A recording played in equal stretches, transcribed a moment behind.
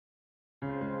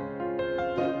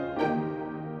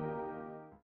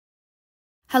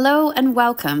Hello and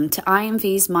welcome to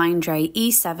IMV's Mindray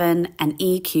E7 and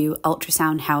EQ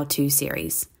ultrasound how-to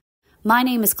series. My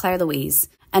name is Claire Louise,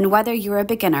 and whether you're a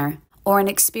beginner or an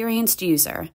experienced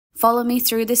user, follow me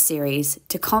through this series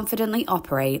to confidently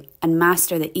operate and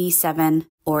master the E7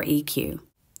 or EQ.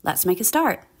 Let's make a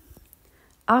start.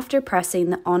 After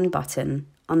pressing the on button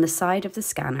on the side of the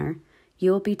scanner,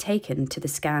 you will be taken to the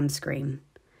scan screen.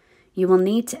 You will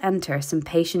need to enter some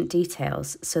patient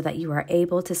details so that you are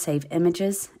able to save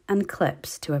images and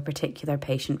clips to a particular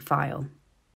patient file.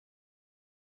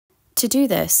 To do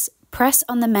this, press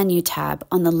on the menu tab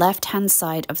on the left-hand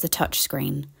side of the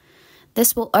touchscreen.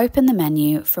 This will open the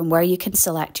menu from where you can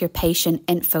select your patient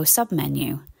info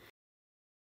submenu.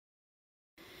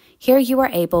 Here you are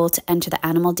able to enter the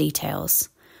animal details.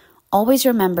 Always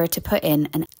remember to put in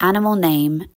an animal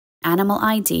name, animal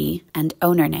ID, and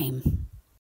owner name.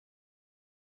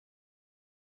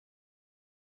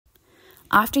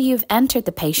 After you've entered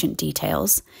the patient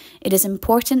details, it is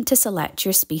important to select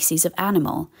your species of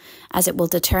animal, as it will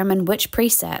determine which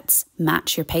presets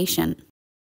match your patient.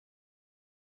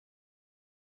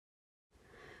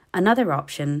 Another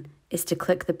option is to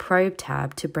click the Probe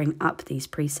tab to bring up these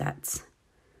presets.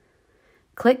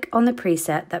 Click on the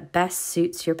preset that best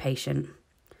suits your patient.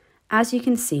 As you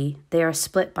can see, they are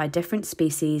split by different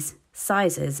species,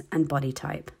 sizes, and body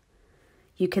type.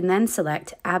 You can then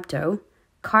select Abdo,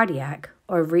 Cardiac,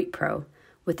 or Root Pro,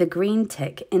 with a green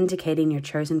tick indicating your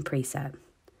chosen preset.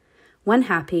 When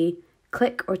happy,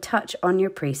 click or touch on your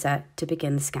preset to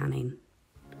begin scanning.